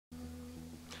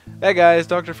Hey guys,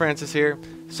 DrFrancis here.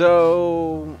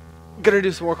 So, gonna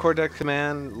do some more Cortex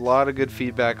Command. A lot of good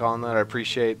feedback on that. I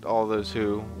appreciate all those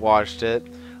who watched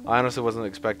it. I honestly wasn't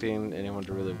expecting anyone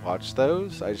to really watch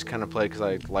those. I just kind of played because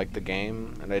I liked the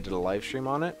game and I did a live stream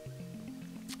on it.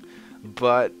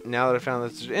 But now that I found that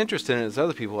there's interest in it, as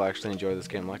other people actually enjoy this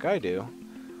game like I do,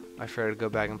 I figured to go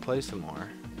back and play some more.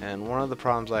 And one of the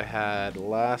problems I had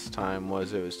last time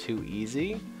was it was too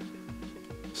easy.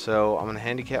 So I'm going to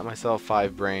handicap myself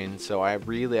 5 brains, so I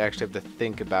really actually have to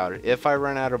think about it. If I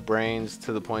run out of brains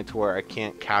to the point to where I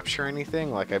can't capture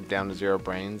anything, like I'm down to 0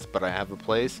 brains, but I have a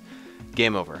place,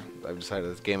 game over. I've decided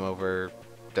it's game over,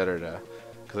 da-da-da,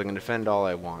 because I can defend all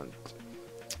I want.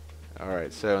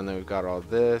 Alright, so and then we've got all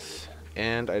this,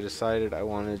 and I decided I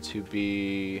wanted to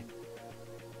be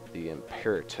the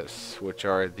Imperatus, which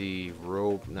are the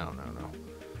no.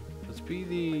 Let's be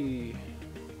the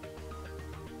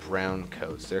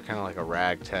Browncoats. They're kind of like a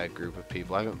ragtag group of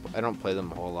people. I don't play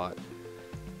them a whole lot.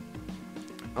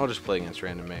 I'll just play against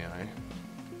random AI.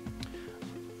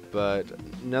 But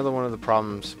another one of the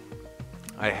problems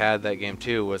I had that game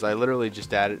too was I literally just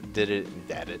did it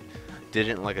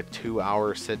in like a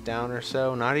 2-hour sit down or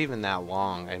so. Not even that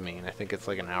long. I mean, I think it's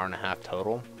like an hour and a half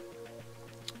total.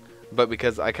 But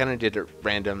because I kind of did it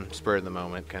random, spur of the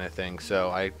moment kind of thing, so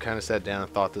I kind of sat down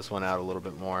and thought this one out a little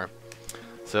bit more.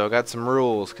 So I got some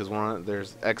rules because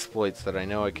there's exploits that I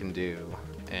know I can do,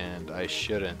 and I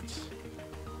shouldn't,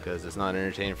 because it's not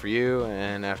entertaining for you,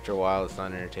 and after a while it's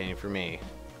not entertaining for me,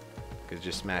 because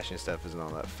just smashing stuff isn't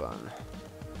all that fun.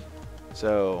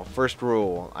 So first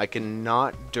rule: I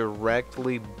cannot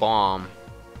directly bomb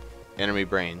enemy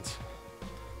brains.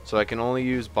 So I can only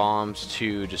use bombs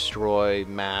to destroy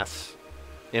mass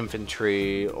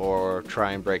infantry or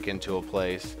try and break into a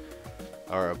place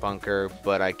or a bunker,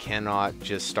 but I cannot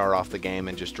just start off the game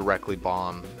and just directly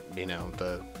bomb, you know,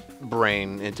 the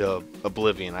brain into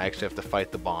oblivion. I actually have to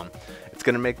fight the bomb. It's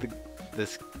gonna make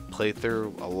this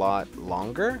playthrough a lot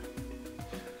longer,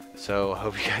 so I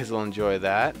hope you guys will enjoy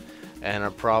that. And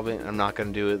I'm not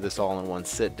gonna do this all in one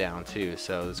sit down too,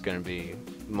 so there's gonna be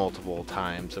multiple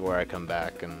times where I come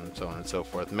back and so on and so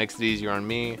forth. It makes it easier on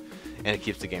me, and it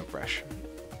keeps the game fresh.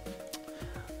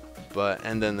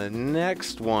 And then the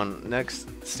next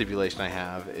stipulation I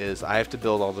have is I have to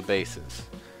build all the bases.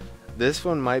 This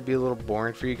one might be a little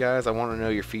boring for you guys. I want to know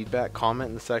your feedback. Comment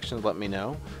in the section, let me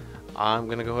know. I'm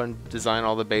gonna go ahead and design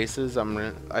all the bases.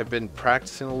 I've been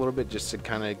practicing a little bit just to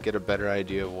kind of get a better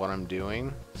idea of what I'm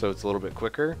doing, so it's a little bit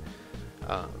quicker.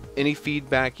 Any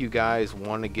feedback you guys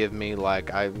want to give me, like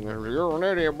you're an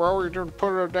idiot, bro, you just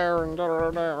put it there and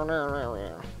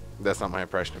that's not my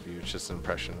impression of you. It's just an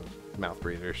impression of mouth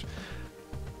breathers.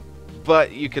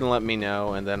 But you can let me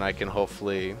know, and then I can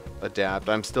hopefully adapt.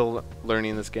 I'm still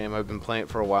learning this game. I've been playing it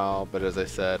for a while, but as I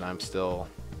said, I'm still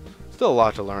a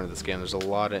lot to learn of this game. There's a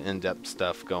lot of in-depth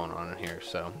stuff going on in here.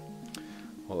 So,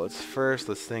 well, let's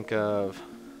think of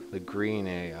the green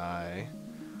AI.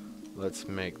 Let's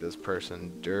make this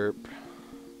person derp,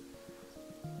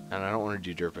 and I don't want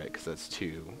to do derp because that's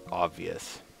too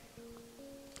obvious.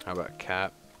 How about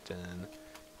Captain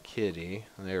Kitty?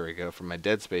 There we go, for my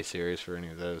Dead Space series, for any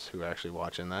of those who are actually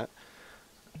watching that.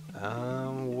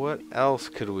 What else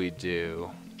could we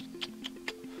do?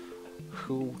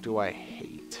 Who do I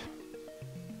hate?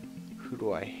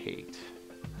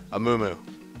 A Moo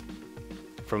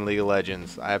from League of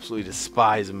Legends. I absolutely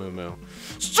despise a Moo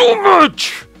so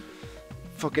much!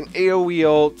 Fucking AoE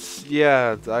ults.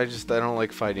 Yeah, I don't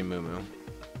like fighting Moo.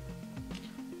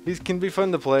 These can be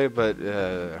fun to play, but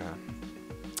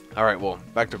alright, well,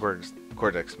 back to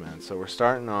Cortex, man. So we're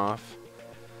starting off.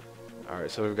 Alright,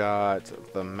 so we've got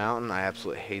the mountain. I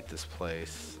absolutely hate this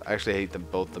place. I actually hate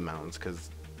both the mountains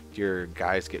because your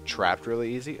guys get trapped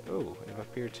really easy. Oh, and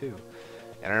up here too.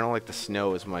 And I don't like the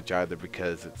snow as much either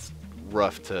because it's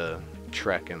rough to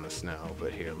trek in the snow.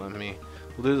 But here, we'll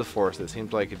do the forest. It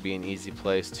seems like it'd be an easy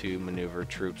place to maneuver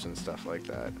troops and stuff like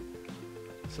that.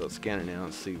 So let's scan it now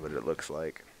and see what it looks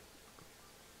like.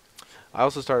 I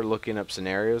also started looking up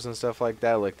scenarios and stuff like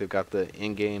that. Like, they've got the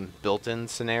in-game built-in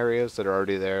scenarios that are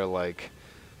already there, like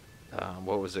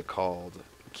what was it called?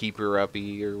 Keeper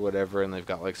Uppy or whatever, and they've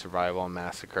got like Survival and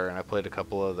Massacre, and I played a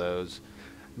couple of those.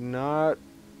 Not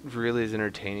really as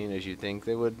entertaining as you think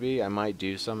they would be. I might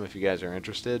do some if you guys are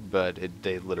interested, but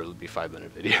they'd literally be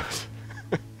 5-minute videos.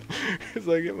 Because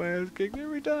I get my ass kicked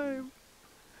every time.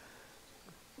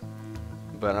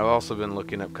 But I've also been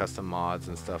looking up custom mods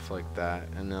and stuff like that,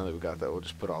 and now that we got that, we'll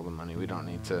just put all the money. We don't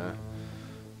need to,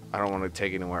 I don't want to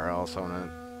take anywhere else. I want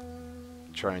to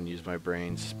try and use my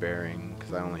brains sparing,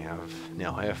 because I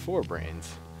have 4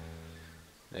 brains.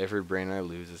 Every brain I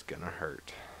lose is gonna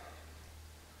hurt.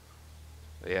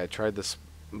 Yeah, I tried this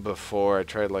before. I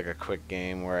tried like a quick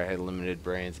game where I had limited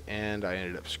brains, and I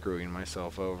ended up screwing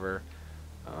myself over.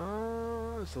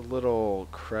 There's a little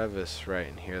crevice right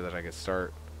in here that I could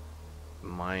start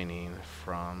mining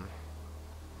from.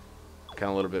 Kind of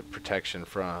a little bit of protection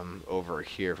from over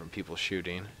here from people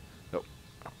shooting. Nope.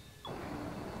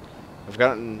 I've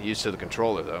gotten used to the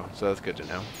controller though, so that's good to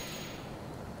know.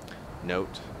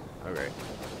 Note. Okay.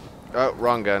 Oh,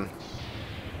 wrong gun.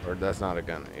 Or that's not a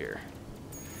gun here.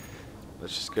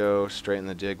 Let's just go straight in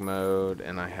the dig mode,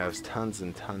 and I have tons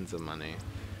and tons of money.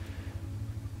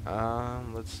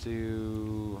 Let's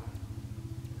do...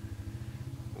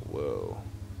 Whoa.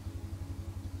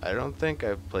 I don't think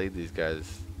I've played these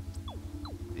guys.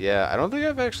 Yeah, I don't think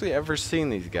I've actually ever seen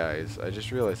these guys. I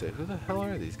just realized that. Who the hell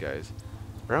are these guys?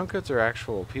 Browncoats are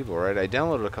actual people, right? I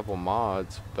downloaded a couple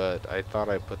mods, but I thought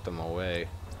I put them away.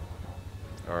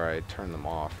 Or I turned them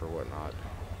off or whatnot.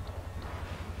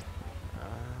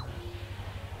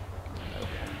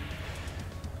 Okay.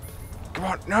 Come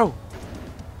on, no!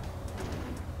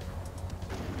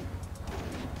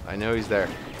 I know he's there.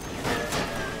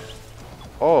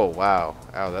 Oh, wow.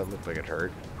 Ow, that looked like it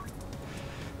hurt.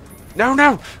 No,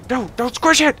 no! No! Don't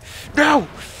squish it! No!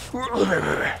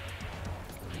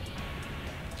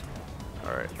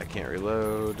 Alright, I can't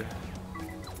reload.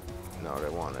 Not what I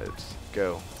wanted.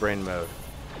 Go. Brain mode.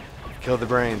 Kill the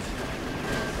brains.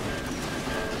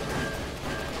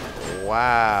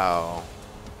 Wow.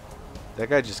 That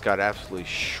guy just got absolutely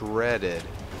shredded.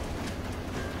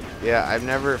 Yeah, I've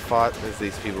never fought as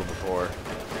these people before.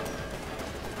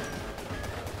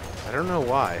 I don't know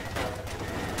why.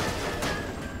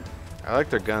 I like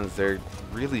their guns. They're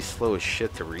really slow as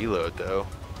shit to reload, though.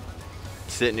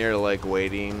 Sitting here, like,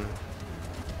 waiting.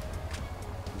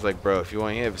 It's like, bro, if you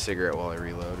want to have a cigarette while I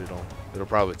reload, it'll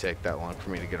probably take that long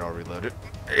for me to get all reloaded.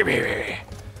 There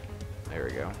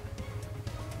we go.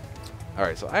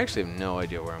 Alright, so I actually have no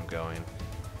idea where I'm going.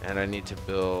 And I need to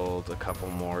build a couple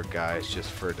more guys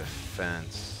just for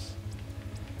defense.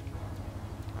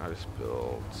 I'll just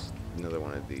build another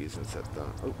one of these and set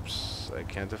them. Oops, I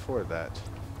can't afford that.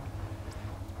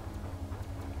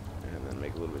 And then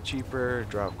make it a little bit cheaper.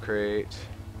 Drop crate.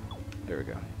 There we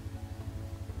go.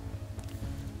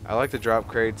 I like the drop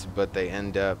crates, but they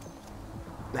end up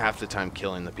half the time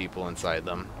killing the people inside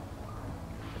them.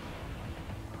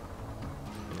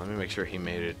 Let me make sure he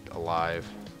made it alive.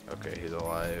 Okay, he's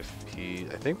alive.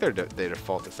 I think they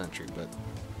default to sentry, but...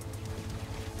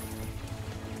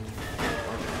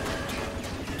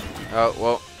 Oh,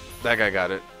 well, that guy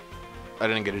got it. I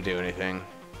didn't get to do anything.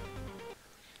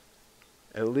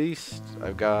 At least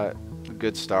I've got a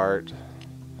good start.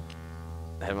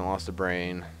 I haven't lost a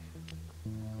brain.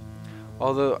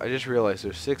 Although, I just realized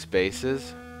there's 6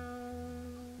 bases.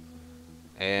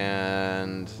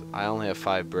 And I only have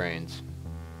 5 brains.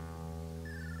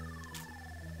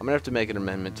 I'm gonna have to make an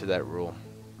amendment to that rule.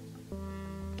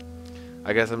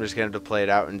 I guess I'm just gonna have to play it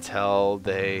out until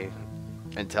they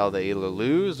either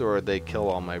lose or they kill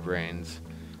all my brains,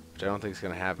 which I don't think is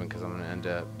gonna happen because I'm gonna end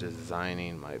up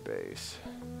designing my base.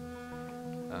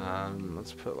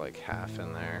 Let's put like half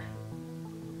in there,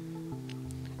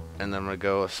 and then I'm gonna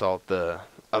go assault the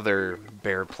other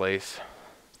bear place.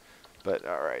 But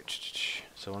all right,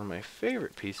 so one of my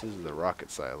favorite pieces is the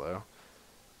rocket silo.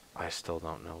 I still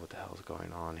don't know what the hell's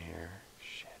going on here.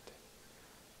 Shit.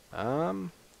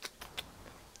 I'm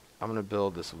gonna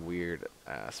build this weird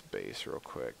ass base real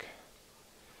quick.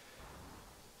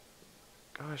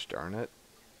 Gosh darn it.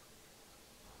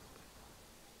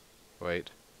 Wait.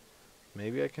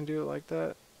 Maybe I can do it like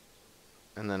that?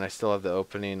 And then I still have the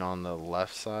opening on the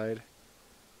left side,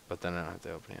 but then I don't have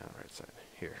the opening on the right side.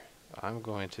 Here. I'm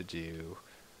going to do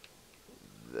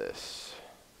this.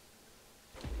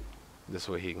 This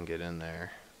way he can get in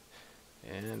there.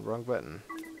 And wrong button.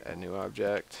 Add new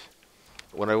object.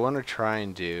 What I want to try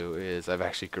and do is, I've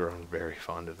actually grown very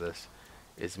fond of this,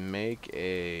 is make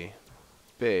a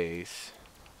base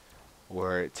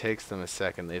where it takes them a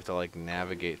second. They have to like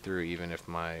navigate through even if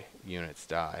my units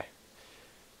die.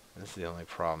 This is the only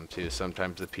problem too.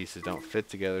 Sometimes the pieces don't fit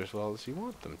together as well as you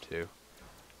want them to.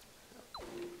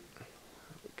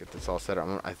 Get this all set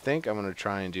up. I think I'm going to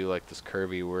try and do like this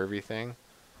curvy-wurvy thing.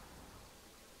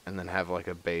 And then have like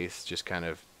a base just kind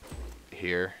of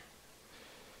here.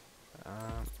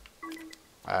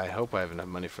 I hope I have enough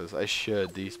money for this. I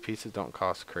should. These pieces don't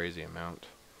cost a crazy amount.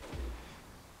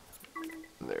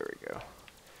 There we go.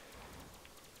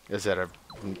 As I said,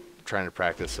 I'm trying to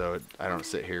practice so I don't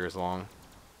sit here as long.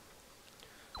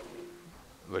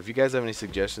 But if you guys have any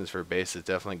suggestions for bases,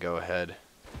 definitely go ahead.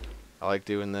 I like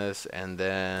doing this, and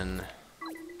then...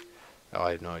 Oh,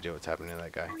 I have no idea what's happening to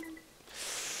that guy.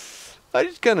 I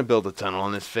just kind of built a tunnel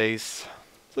on his face.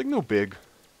 It's like, no big.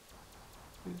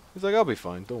 He's like, I'll be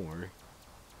fine, don't worry.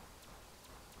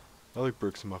 I like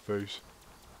bricks in my face.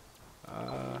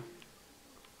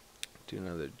 Do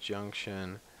another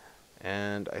junction.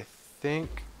 And I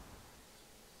think...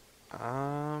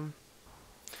 I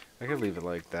could leave it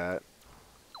like that.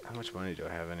 How much money do I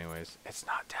have anyways? It's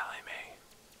not telling me.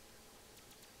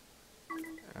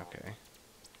 Okay.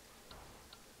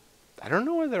 I don't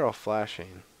know why they're all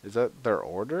flashing. Is that their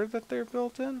order that they're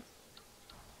built in?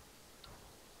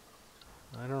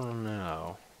 I don't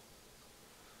know.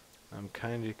 I'm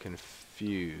kind of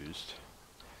confused.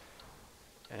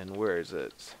 And where is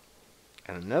it?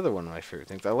 And another one of my favorite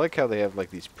things. I like how they have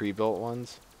like these pre-built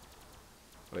ones.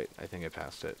 Wait, I think I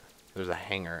passed it. There's a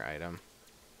hanger item.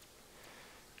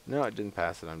 No, I didn't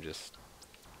pass it. I'm just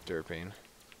derping.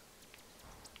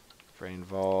 Brain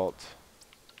vault.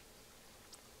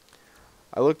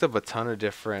 I looked up a ton of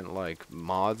different like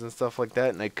mods and stuff like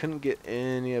that, and I couldn't get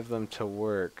any of them to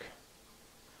work.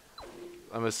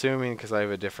 I'm assuming because I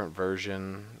have a different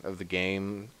version of the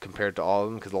game compared to all of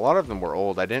them, because a lot of them were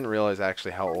old. I didn't realize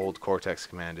actually how old Cortex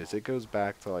Command is. It goes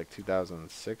back to like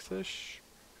 2006-ish.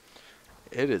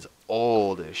 It is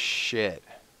old as shit.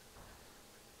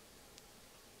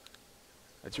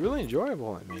 It's really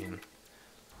enjoyable, I mean.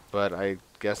 But I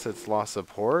guess it's lost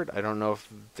support. I don't know if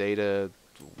Data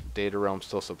Realm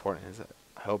still supporting it.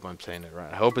 I hope I'm saying it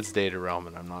right. I hope it's Data Realm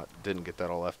and didn't get that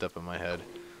all left up in my head.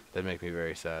 That'd make me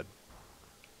very sad.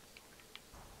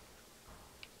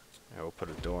 I will put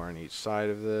a door on each side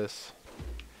of this.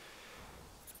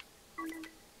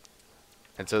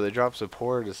 And so they drop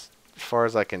support as far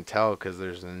as I can tell, because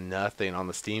there's nothing on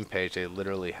the Steam page. They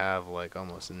literally have like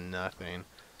almost nothing.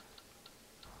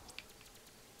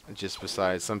 Just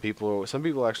besides some people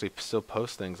actually still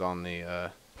post things on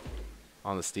the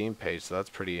Steam page, so that's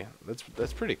pretty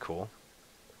cool.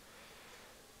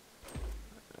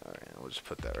 All right, we'll just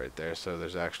put that right there. So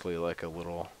there's actually like a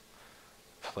little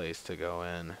place to go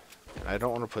in. And I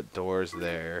don't want to put doors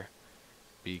there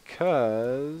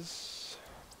because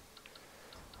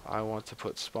I want to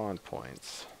put spawn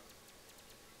points.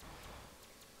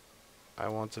 I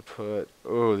want to put...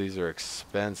 Oh, these are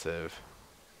expensive.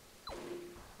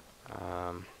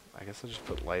 I guess I'll just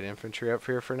put light infantry up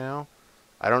here for now.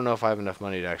 I don't know if I have enough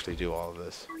money to actually do all of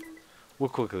this. We'll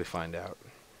quickly find out.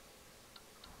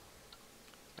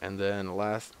 And then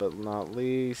last but not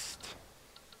least...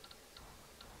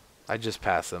 I just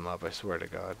passed them up, I swear to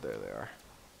God. There they are.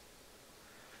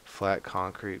 Flat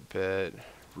concrete bit,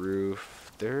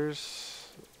 roof.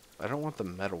 I don't want the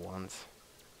metal ones.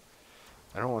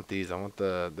 I don't want these. I want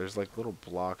there's like little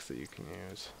blocks that you can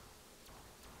use.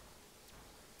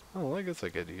 Oh, I guess I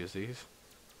could use these.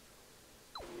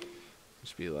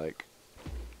 Just be like...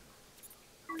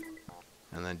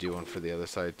 And then do one for the other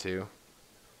side too.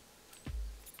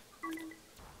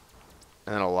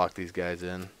 And then I'll lock these guys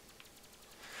in.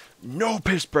 No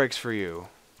piss breaks for you.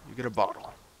 You get a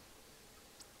bottle.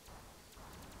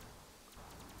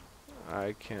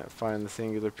 I can't find the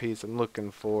singular piece I'm looking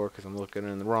for because I'm looking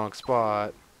in the wrong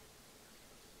spot.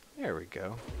 There we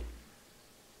go.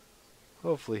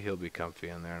 Hopefully he'll be comfy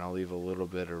in there, and I'll leave a little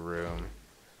bit of room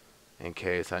in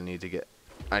case I need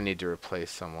to replace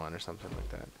someone or something like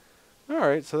that.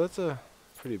 Alright, so that's a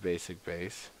pretty basic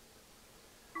base.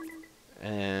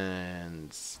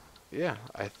 And yeah,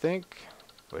 I think...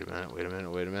 Wait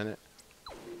a minute.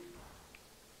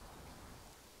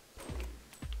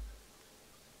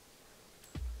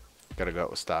 Gotta go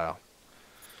out with style.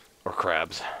 Or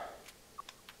crabs.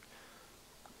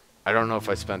 I don't know if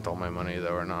I spent all my money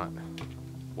though or not.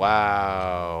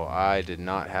 Wow, I did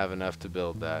not have enough to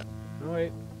build that. Oh,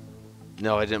 wait.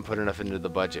 No, I didn't put enough into the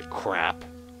budget. Crap.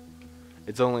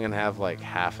 It's only gonna have like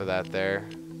half of that there.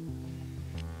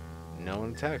 No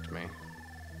one attacked me.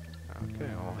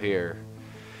 Okay, well here.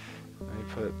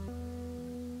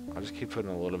 I'll just keep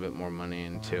putting a little bit more money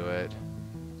into it.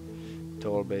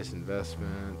 Total base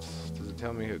investments. Does it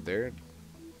tell me who they're?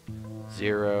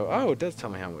 0. Oh, it does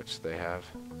tell me how much they have.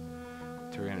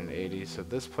 380. So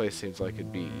this place seems like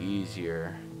it'd be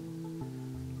easier.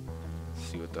 Let's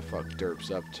see what the fuck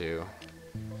Derp's up to.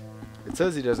 It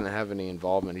says he doesn't have any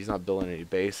involvement. He's not building any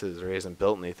bases, or he hasn't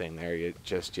built anything there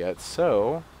just yet.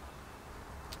 So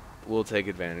we'll take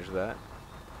advantage of that.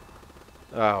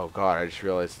 Oh god, I just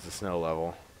realized it's a snow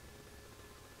level.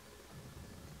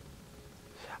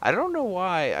 I don't know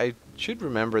why. I should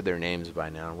remember their names by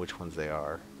now and which ones they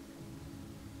are.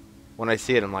 When I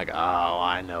see it, I'm like, oh,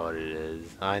 I know what it is.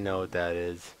 I know what that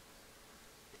is.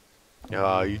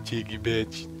 Oh, you cheeky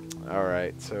bitch.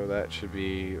 Alright, so that should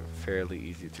be fairly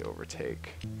easy to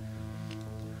overtake.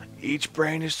 Each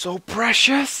brain is so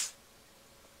precious.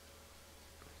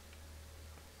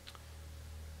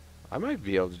 I might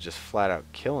be able to just flat out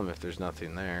kill him if there's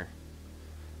nothing there.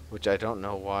 Which I don't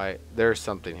know why. There's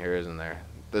something here, isn't there?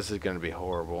 This is going to be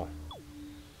horrible.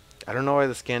 I don't know why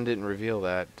the scan didn't reveal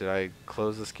that. Did I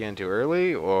close the scan too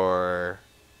early? Or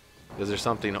is there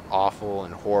something awful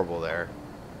and horrible there?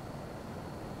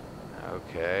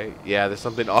 Okay. Yeah, there's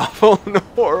something awful and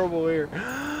horrible here.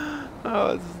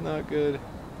 Oh, this is not good.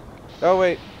 Oh,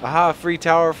 wait. Aha, free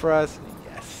tower for us.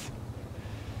 Yes.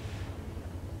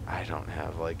 I don't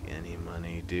have, like, any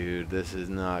money, dude. This is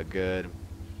not good.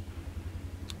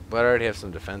 But I already have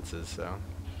some defenses, so.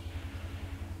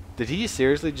 Did he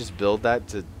seriously just build that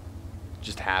to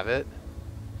just have it?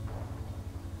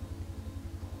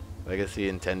 I guess he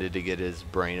intended to get his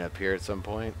brain up here at some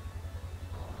point.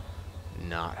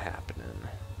 Not happening.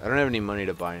 I don't have any money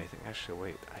to buy anything. Actually,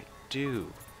 wait. I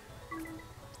do.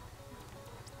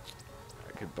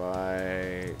 I could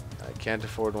buy... I can't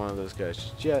afford one of those guys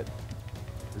just yet.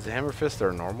 Is the Hammer Fist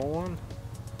their normal one?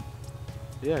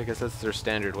 Yeah, I guess that's their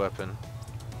standard weapon.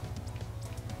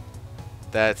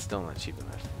 That's still not cheap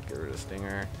enough. Get rid of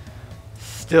Stinger.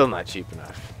 Still not cheap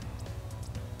enough.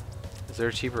 Is there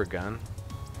a cheaper gun?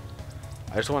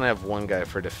 I just want to have one guy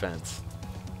for defense.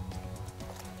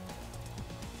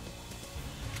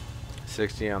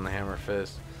 60 on the Hammer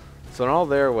Fist. So on all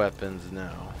their weapons, no.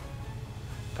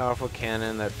 Powerful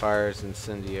cannon that fires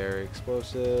incendiary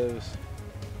explosives.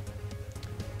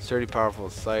 Sturdy, powerful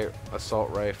assault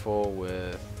rifle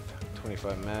with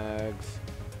 25 mags.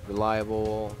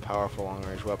 Reliable, powerful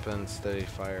long-range weapons. Steady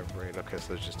fire rate. Okay,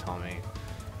 so it's just telling me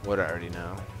what I already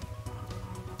know.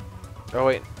 Oh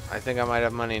wait, I think I might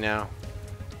have money now.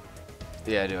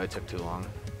 Yeah, I do. I took too long.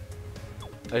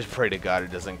 I just pray to God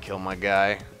it doesn't kill my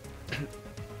guy.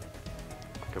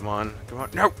 Come on, come on.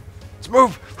 No! Let's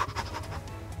move!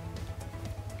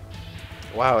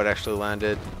 Wow, it actually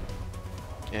landed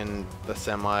in the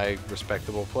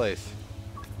semi-respectable place.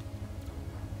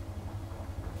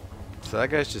 So that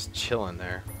guy's just chilling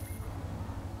there.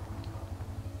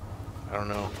 I don't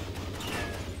know.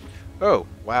 Oh,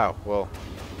 wow. Well,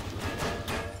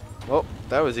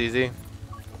 that was easy.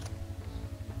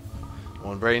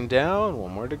 One brain down,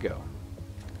 one more to go.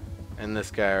 And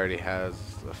this guy already has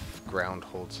a ground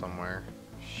hold somewhere.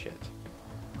 Shit.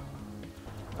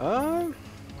 Yeah,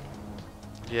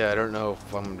 I don't know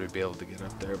if I'm going to be able to get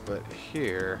up there, but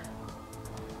here,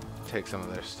 take some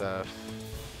of their stuff.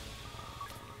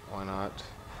 Why not?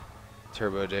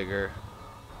 Turbo digger.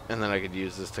 And then I could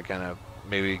use this to kind of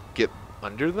maybe get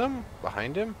under them,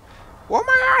 behind him. Oh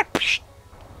my God! Psh!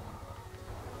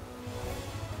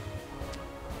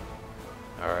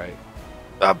 Alright.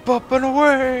 Up and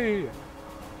away!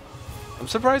 I'm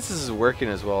surprised this is working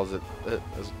as well as it.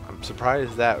 I'm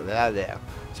surprised that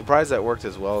worked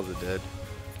as well as it did.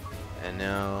 And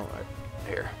now,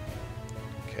 here.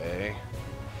 Okay.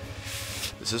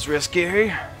 This is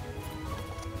risky.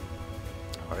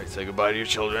 Alright, say goodbye to your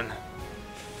children.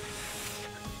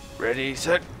 Ready,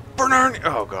 set, Bernarnia!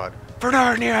 Oh God.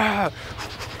 Bernarnia!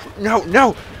 No,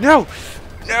 no, no!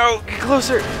 No, get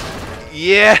closer!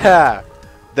 Yeah!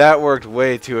 That worked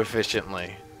way too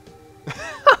efficiently.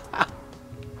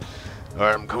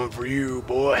 Alright, I'm coming for you,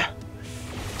 boy.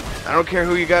 I don't care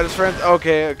who you got as friends.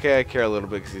 Okay, I care a little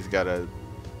bit because he's got a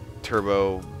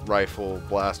turbo rifle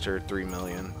blaster 3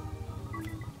 million.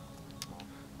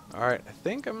 Alright, I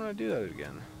think I'm gonna do that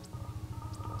again.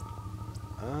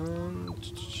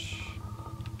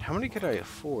 How many could I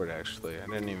afford actually? I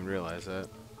didn't even realize that.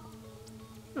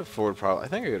 I could afford I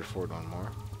think I could afford one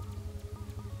more.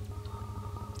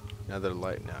 Another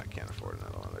light. No, I can't afford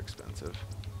another one. They're expensive.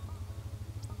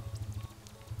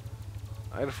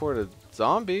 I'd afford a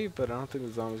zombie, but I don't think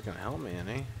the zombie's gonna help me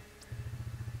any.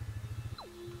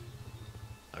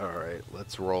 Alright,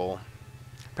 let's roll.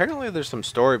 Apparently there's some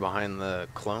story behind the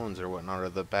clones or whatnot, or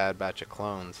the bad batch of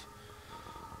clones.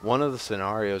 One of the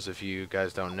scenarios, if you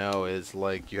guys don't know, is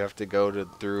like you have to go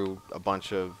through a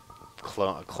bunch of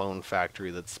a clone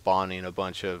factory that's spawning a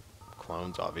bunch of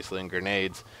clones, obviously, and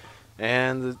grenades.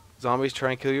 And the zombies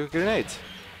try and kill you with grenades.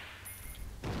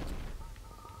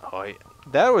 Oh,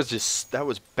 that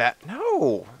was bad.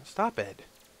 No, stop it.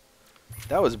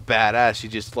 That was badass. She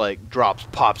just like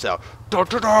pops out. Dun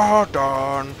dun dun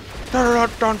dun dun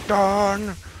dun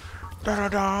dun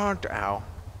dun dun. Ow.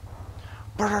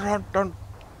 Dun dun dun.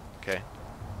 Okay,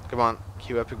 come on.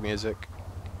 Cue epic music.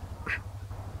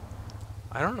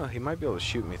 I don't know. He might be able to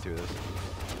shoot me through this.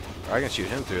 Or I can shoot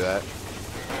him through that.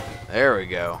 There we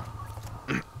go.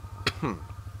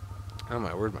 Oh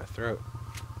my word, my throat.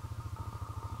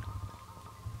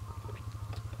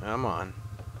 Come on.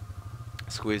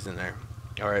 Squeeze in there.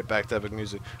 Alright, back to epic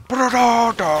music.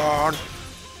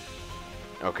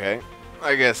 Okay,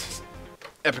 I guess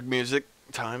epic music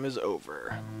time is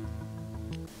over.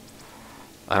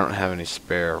 I don't have any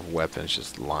spare weapons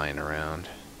just lying around.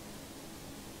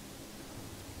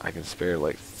 I can spare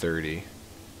like 30.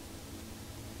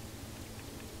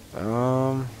 I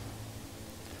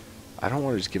don't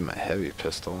want to just give him a heavy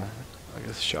pistol. I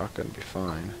guess shotgun would be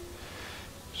fine.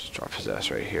 Just drop his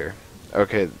ass right here.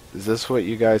 Okay, is this what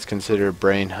you guys consider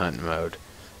brain hunt mode?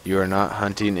 You are not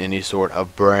hunting any sort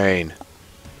of brain.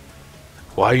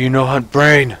 Why you no hunt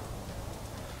brain?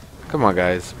 Come on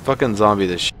guys, fucking zombie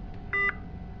this shit.